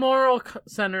what's the moral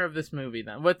center of this movie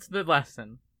then? What's the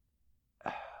lesson?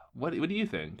 What do you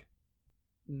think?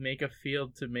 Make a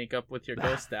field to make up with your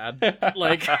ghost dad.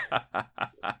 Like,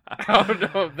 I don't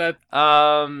know if that...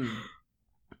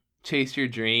 Chase your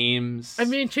dreams. I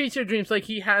mean, chase your dreams. Like,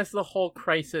 he has the whole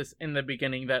crisis in the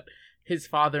beginning that his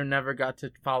father never got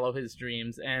to follow his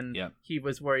dreams, and Yep. he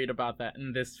was worried about that.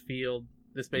 And this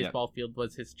baseball field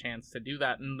was his chance to do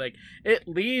that. And, like, it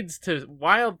leads to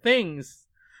wild things,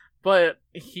 but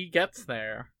he gets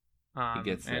there. He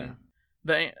gets there.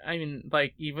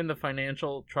 And even the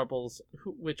financial troubles,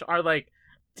 which are, like,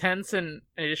 tense and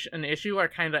an issue, are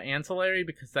kind of ancillary,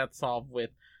 because that's solved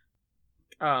with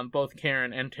both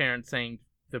Karen and Terrence saying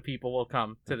the people will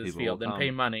come to this field and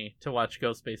pay money to watch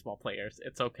ghost baseball players.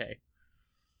 It's okay.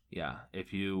 Yeah,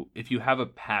 if you have a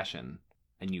passion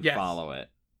and you Yes. follow it,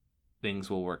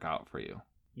 things will work out for you.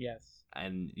 Yes.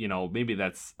 And maybe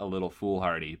that's a little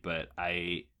foolhardy, but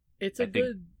I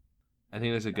think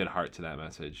there's a good heart to that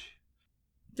message.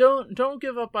 Don't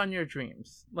give up on your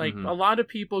dreams. Like, Mhm. a lot of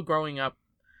people growing up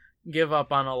give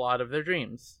up on a lot of their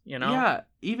dreams, Yeah,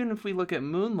 even if we look at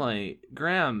Moonlight,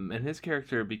 Graham and his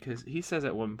character, because he says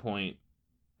at one point,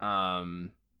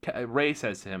 Ray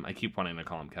says to him, I keep wanting to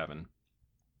call him Kevin.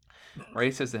 Ray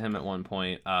says to him at one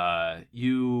point,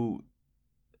 you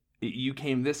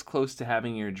came this close to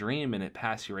having your dream and it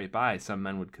passed you right by. Some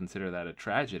men would consider that a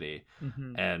tragedy.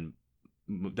 Mm-hmm. And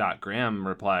Doc Graham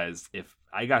replies, if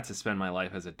I got to spend my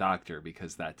life as a doctor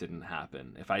because that didn't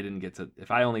happen, if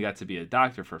I only got to be a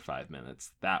doctor for 5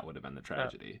 minutes, that would have been the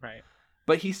tragedy. Right.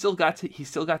 But he still got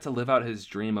to live out his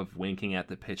dream of winking at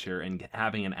the pitcher and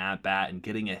having an at bat and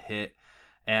getting a hit,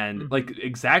 and Mhm. like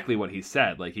exactly what he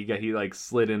said. Like he like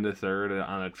slid into third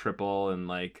on a triple and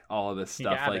like all of this He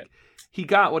stuff. got Like it. he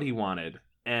got what he wanted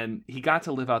and he got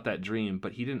to live out that dream.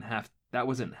 But he didn't have, that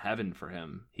wasn't heaven for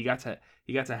him. He got to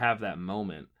have that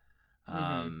moment,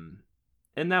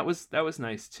 and that was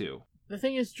nice too. The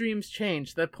thing is, dreams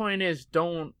change. The point is,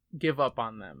 don't give up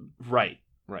on them. Right.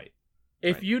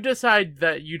 If Right. you decide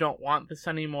that you don't want this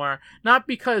anymore, not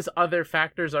because other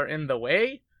factors are in the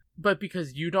way, but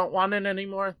because you don't want it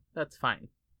anymore, that's fine.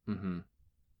 Mm-hmm.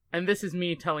 And this is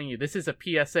me telling you, this is a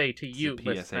PSA to you, It's a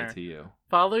PSA listener. to you.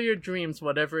 Follow your dreams,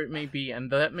 whatever it may be,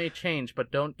 and that may change,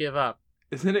 but don't give up.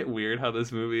 Isn't it weird how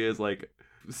this movie is like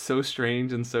so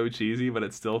strange and so cheesy, but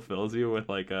it still fills you with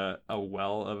like a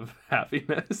well of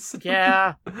happiness?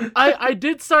 Yeah. I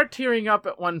did start tearing up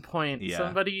at one point.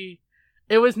 Yeah.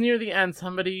 It was near the end,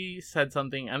 somebody said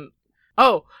something, and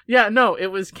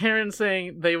it was Karen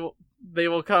saying they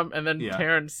will come, and then Yeah.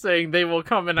 Terrence saying they will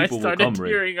come, and People I will started come, Ray.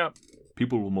 tearing up.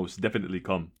 People will most definitely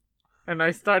come. And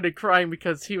I started crying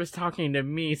because he was talking to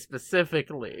me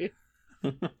specifically.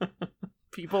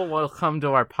 People will come to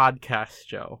our podcast,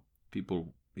 Joe.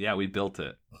 People, yeah, we built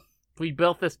it. We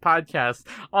built this podcast.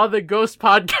 All the ghost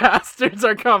podcasters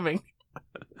are coming.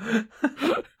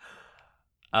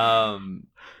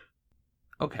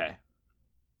 Okay.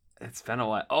 It's been a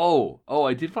while. Oh,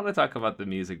 I did want to talk about the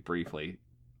music briefly.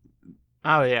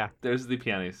 Oh, yeah. There's the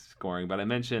piano scoring, but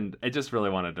I just really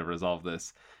wanted to resolve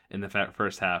this in the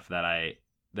first half, that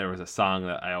there was a song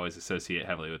that I always associate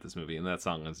heavily with this movie, and that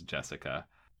song is Jessica.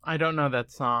 I don't know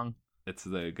that song. It's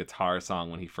the guitar song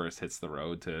when he first hits the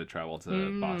road to travel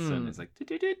to Boston. It's like,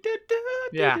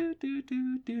 Yeah.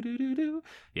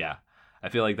 yeah. I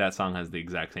feel like that song has the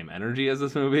exact same energy as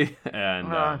this movie, and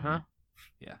yeah.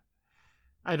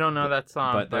 I don't know that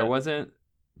song, but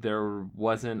there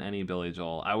wasn't any Billy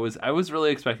Joel. I was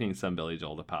really expecting some Billy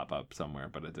Joel to pop up somewhere,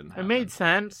 but it didn't happen. It made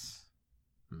sense.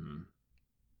 Mhm.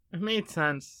 It made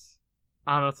sense.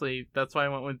 Honestly, that's why I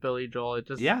went with Billy Joel. It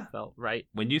just felt right.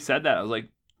 When you said that, I was like,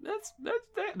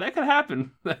 that could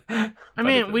happen. I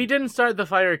mean, We Didn't Start the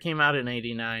Fire came out in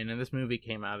 89, and this movie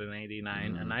came out in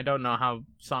 89, and I don't know how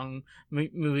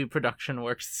movie production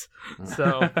works.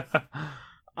 So,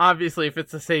 obviously, if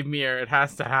it's the same year, it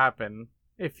has to happen.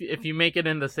 If you make it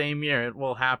in the same year, it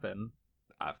will happen.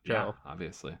 Yeah,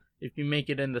 obviously. If you make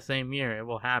it in the same year, it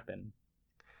will happen.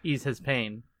 Ease his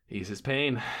pain. Ease his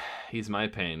pain. He's my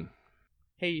pain.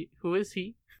 Hey, who is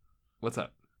he? What's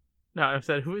up? No, I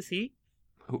said, who is he?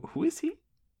 Who is he?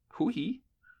 Who he?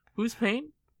 Who's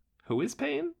Pain? Who is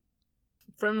Pain?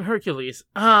 From Hercules.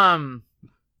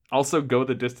 Also Go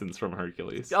the Distance from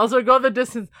Hercules. Also Go the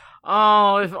Distance.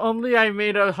 Oh, if only I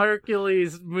made a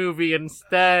Hercules movie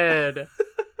instead.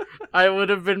 I would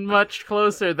have been much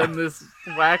closer than this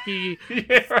wacky,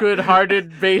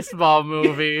 good-hearted baseball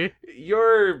movie.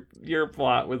 Your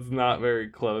plot was not very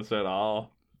close at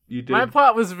all. You did. My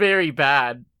plot was very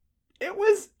bad. It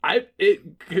was.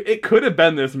 It could have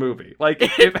been this movie. Like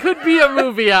it could be a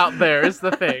movie out there. Is the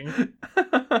thing.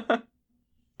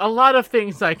 A lot of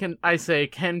things I say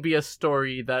can be a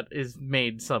story that is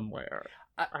made somewhere.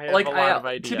 I have a lot of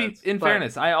ideas. In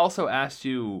fairness, I also asked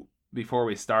you before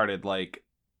we started, like,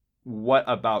 what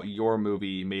about your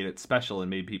movie made it special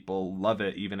and made people love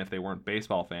it, even if they weren't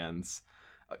baseball fans.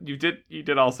 You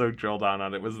did also drill down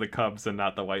on it was the Cubs and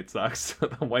not the White Sox.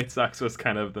 The White Sox was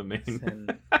kind of the main.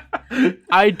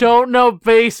 I don't know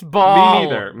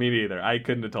baseball. Me neither. I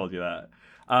couldn't have told you that.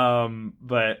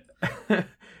 But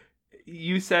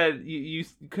you said you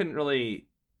couldn't really.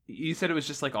 You said it was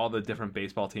just like all the different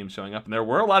baseball teams showing up, and there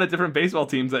were a lot of different baseball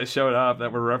teams that showed up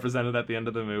that were represented at the end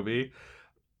of the movie.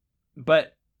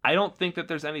 But I don't think that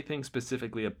there's anything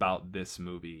specifically about this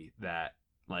movie that,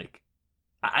 like,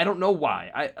 I don't know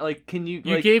why. Can you?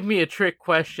 You gave me a trick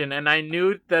question, and I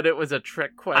knew that it was a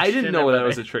trick question. I didn't know that it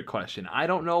was a trick question. I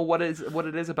don't know what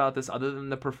it is about this other than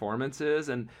the performances,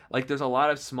 and like, there's a lot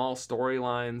of small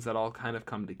storylines that all kind of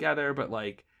come together, but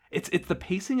like, it's the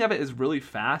pacing of it is really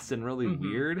fast and really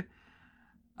weird.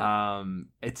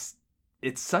 It's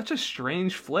such a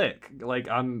strange flick.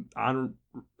 Like on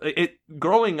it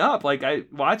growing up, like I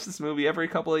watched this movie every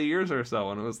couple of years or so,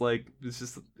 and it was like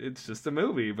it's just a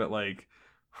movie, but like.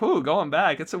 Going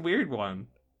back, it's a weird one.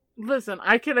 Listen,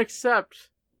 I can accept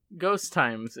ghost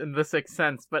times in The Sixth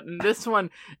Sense, but in this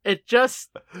one, it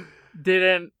just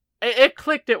didn't... It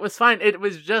clicked, it was fine. It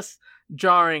was just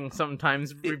jarring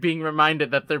sometimes, being reminded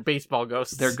that they're baseball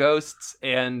ghosts. They're ghosts,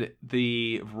 and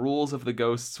the rules of the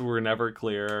ghosts were never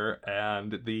clear,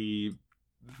 and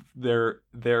their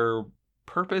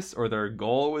purpose or their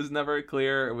goal was never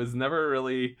clear. It was never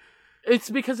really...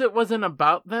 It's because it wasn't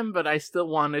about them, but I still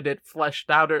wanted it fleshed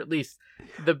out, or at least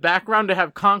the background to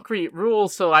have concrete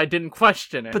rules so I didn't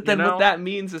question it. But then what that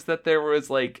means is that there was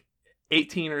like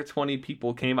 18 or 20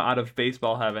 people came out of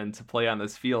baseball heaven to play on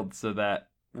this field so that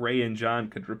Ray and John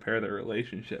could repair their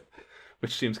relationship,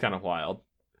 which seems kind of wild.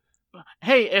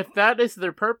 Hey, if that is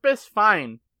their purpose,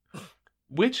 fine.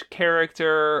 Which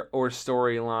character or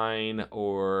storyline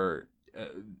or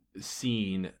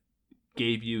scene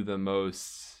gave you the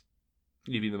most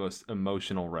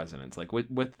emotional resonance? Like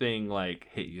what thing like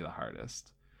hit you the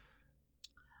hardest?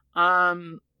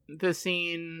 The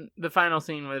final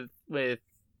scene with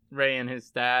Ray and his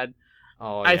dad.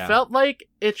 Oh, I felt like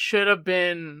it should have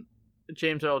been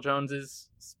James Earl Jones's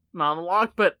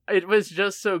monologue, but it was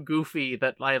just so goofy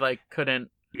that I like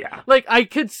couldn't. Yeah. Like I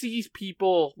could see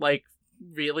people like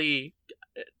really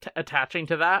attaching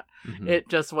to that. It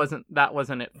just wasn't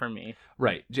it for me.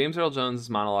 Right. James Earl Jones'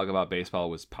 monologue about baseball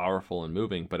was powerful and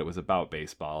moving, but it was about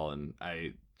baseball, and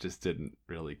I just didn't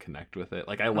really connect with it.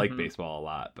 Like I like baseball a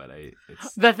lot, but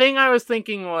the thing I was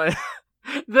thinking was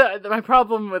my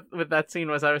problem with that scene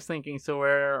was I was thinking, so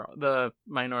where are the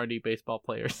minority baseball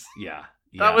players? Yeah.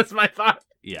 That was my thought.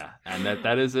 Yeah, and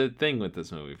that is a thing with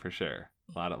this movie for sure.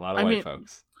 A lot of white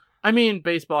folks. I mean,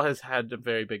 baseball has had a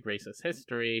very big racist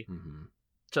history.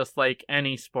 Just like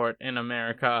any sport in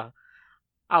America.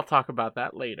 I'll talk about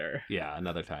that later. Yeah,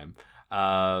 another time.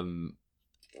 But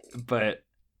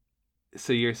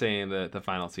so you're saying the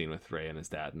final scene with Ray and his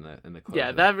dad in the closing.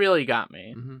 Yeah, that really got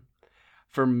me.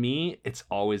 For me, it's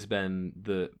always been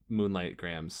the Moonlight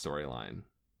Graham storyline.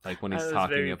 Like when he's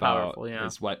talking about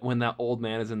his wife, when that old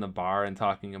man is in the bar and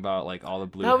talking about like all the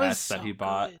blue hats that he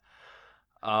bought.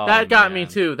 Oh, that got me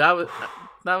too. That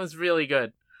was really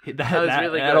good.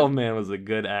 That old man was a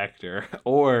good actor.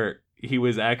 Or he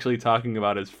was actually talking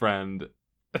about his friend.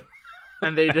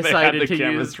 And they decided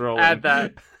to add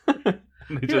that.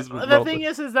 The thing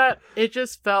is that it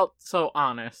just felt so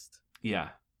honest. Yeah.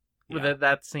 With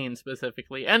that scene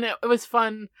specifically. And it was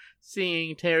fun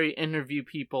seeing Terry interview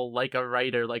people like a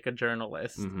writer, like a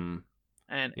journalist. Mm-hmm.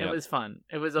 And it was fun.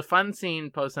 It was a fun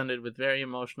scene post-ended with very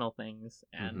emotional things.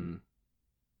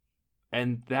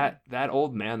 And that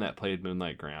old man that played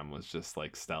Moonlight Graham was just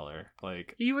like stellar.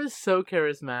 Like he was so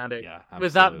charismatic. Yeah,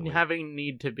 without having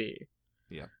need to be.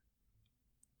 Yeah.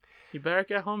 You better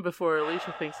get home before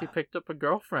Alicia thinks he picked up a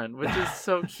girlfriend, which is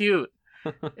so cute.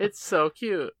 It's so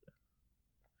cute.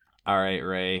 All right,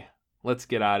 Ray. Let's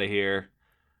get out of here.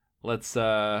 Let's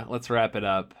wrap it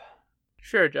up.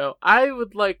 Sure, Joe. I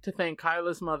would like to thank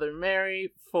Kyla's mother,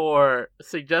 Mary, for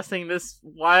suggesting this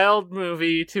wild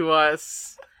movie to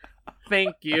us.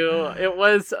 Thank you. It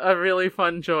was a really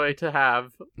fun joy to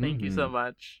have. Thank you so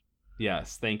much.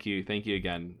 Yes, thank you. Thank you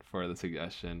again for the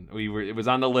suggestion. It was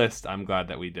on the list. I'm glad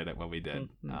that we did it when we did.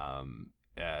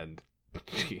 And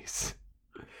jeez.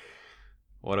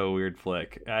 What a weird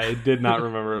flick. I did not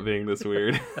remember it being this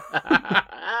weird.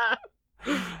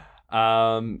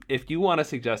 If you want to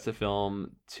suggest a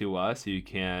film to us, you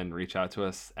can reach out to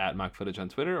us at Mock Footage on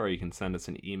Twitter, or you can send us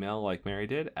an email like Mary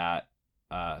did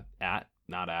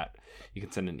you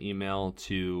can send an email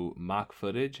to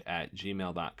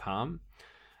mockfootage@gmail.com.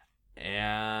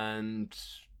 And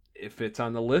if it's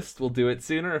on the list, we'll do it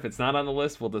sooner. If it's not on the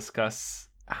list, we'll discuss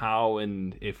how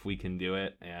and if we can do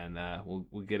it, and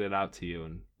we'll get it out to you,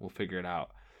 and we'll figure it out.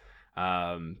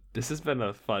 This has been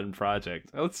a fun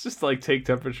project. Let's just like take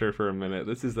temperature for a minute.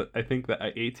 This is I think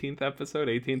the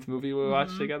 18th movie we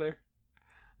watched together.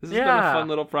 This has been a fun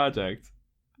little project.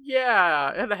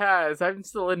 Yeah, it has. I'm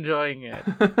still enjoying it,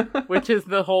 which is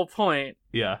the whole point.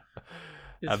 Yeah,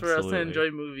 it's for us to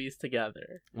enjoy movies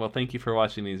together. Well, thank you for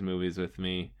watching these movies with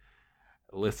me,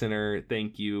 listener.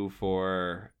 Thank you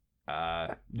for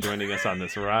joining us on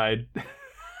this ride.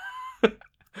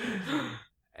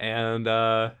 And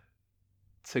to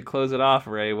close it off,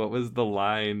 Ray, what was the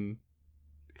line?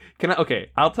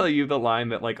 I'll tell you the line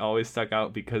that like always stuck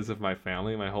out because of my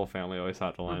family. My whole family always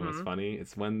thought the line was funny.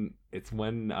 It's when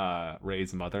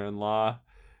Ray's mother-in-law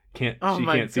can't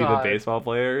see the baseball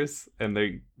players, and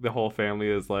the whole family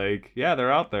is like, yeah,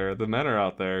 they're out there. The men are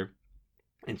out there.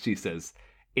 And she says,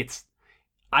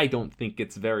 I don't think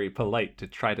it's very polite to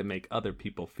try to make other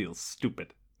people feel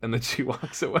stupid. And then she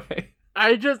walks away.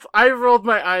 I rolled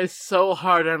my eyes so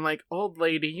hard. I'm like, old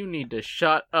lady, you need to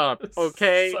shut up,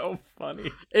 okay? So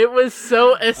funny. It was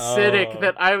so acidic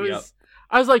that I was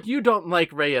like, you don't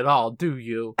like Ray at all, do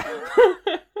you?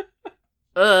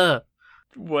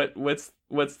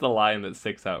 What's the line that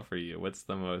sticks out for you? What's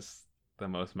the most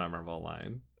memorable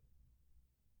line?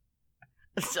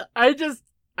 I just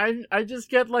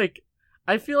get like,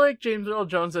 I feel like James Earl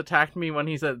Jones attacked me when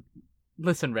he said,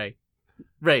 "Listen, Ray,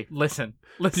 listen.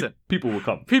 People will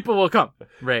come. People will come.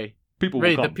 Ray, people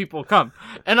will come. The people come."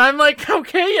 And I'm like,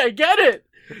 okay, I get it.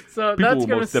 So people that's will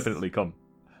gonna most definitely come.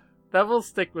 That will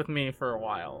stick with me for a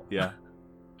while. Yeah.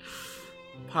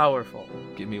 Powerful.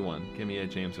 Give me one. Give me a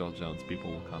James Earl Jones.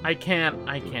 People will come. I can't.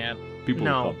 People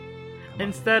will come.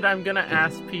 Instead, I'm gonna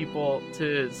ask people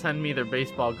to send me their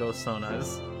baseball ghost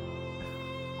sonas.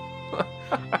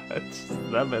 It's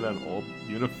just them in an old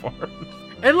uniform.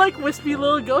 And like wispy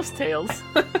little ghost tails.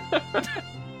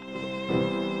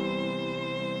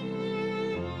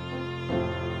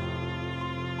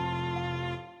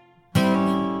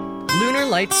 Lunar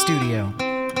Light Studio.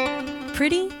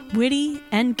 Pretty, witty,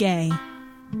 and gay.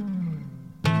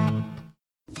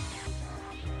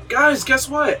 Guys, guess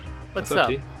what? What's up?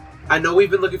 T? I know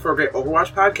we've been looking for a great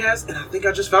Overwatch podcast, and I think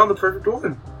I just found the perfect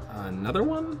one. Another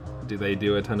one? Do they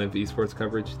do a ton of esports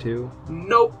coverage too?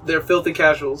 Nope, they're filthy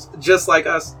casuals, just like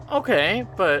us. Okay,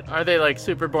 but are they like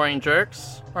super boring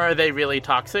jerks? Or are they really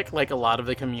toxic, like a lot of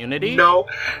the community? No,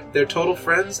 they're total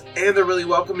friends, and they're really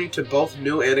welcoming to both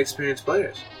new and experienced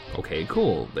players. Okay,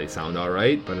 cool. They sound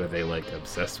alright, but are they like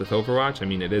obsessed with Overwatch? I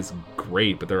mean, it is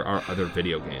great, but there are other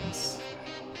video games.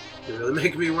 You're really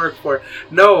making me work for it.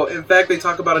 No, in fact, they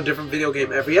talk about a different video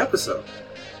game every episode.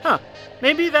 Huh.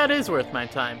 Maybe that is worth my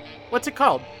time. What's it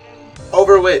called?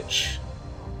 Overwitch.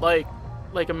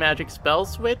 Like a magic spell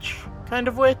switch kind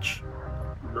of witch?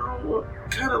 No,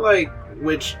 kind of like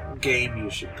which game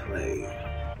you should play.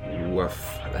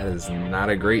 Woof. That is not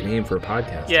a great name for a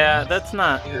podcast. Yeah, that's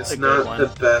not It's a good not one. the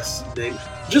best name.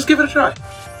 Just give it a try.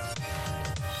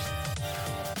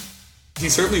 He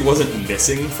certainly wasn't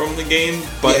missing from the game,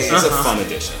 but Yeah, he's a fun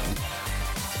addition.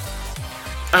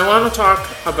 I want to talk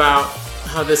about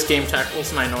how this game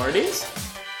tackles minorities.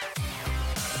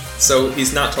 So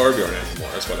he's not Torbjorn anymore,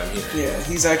 is what I'm hearing. Yeah,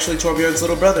 he's actually Torbjorn's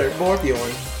little brother,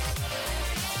 Borbjorn.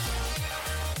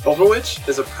 Overwitch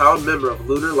is a proud member of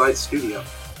Lunar Light Studio.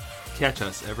 Catch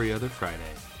us every other Friday.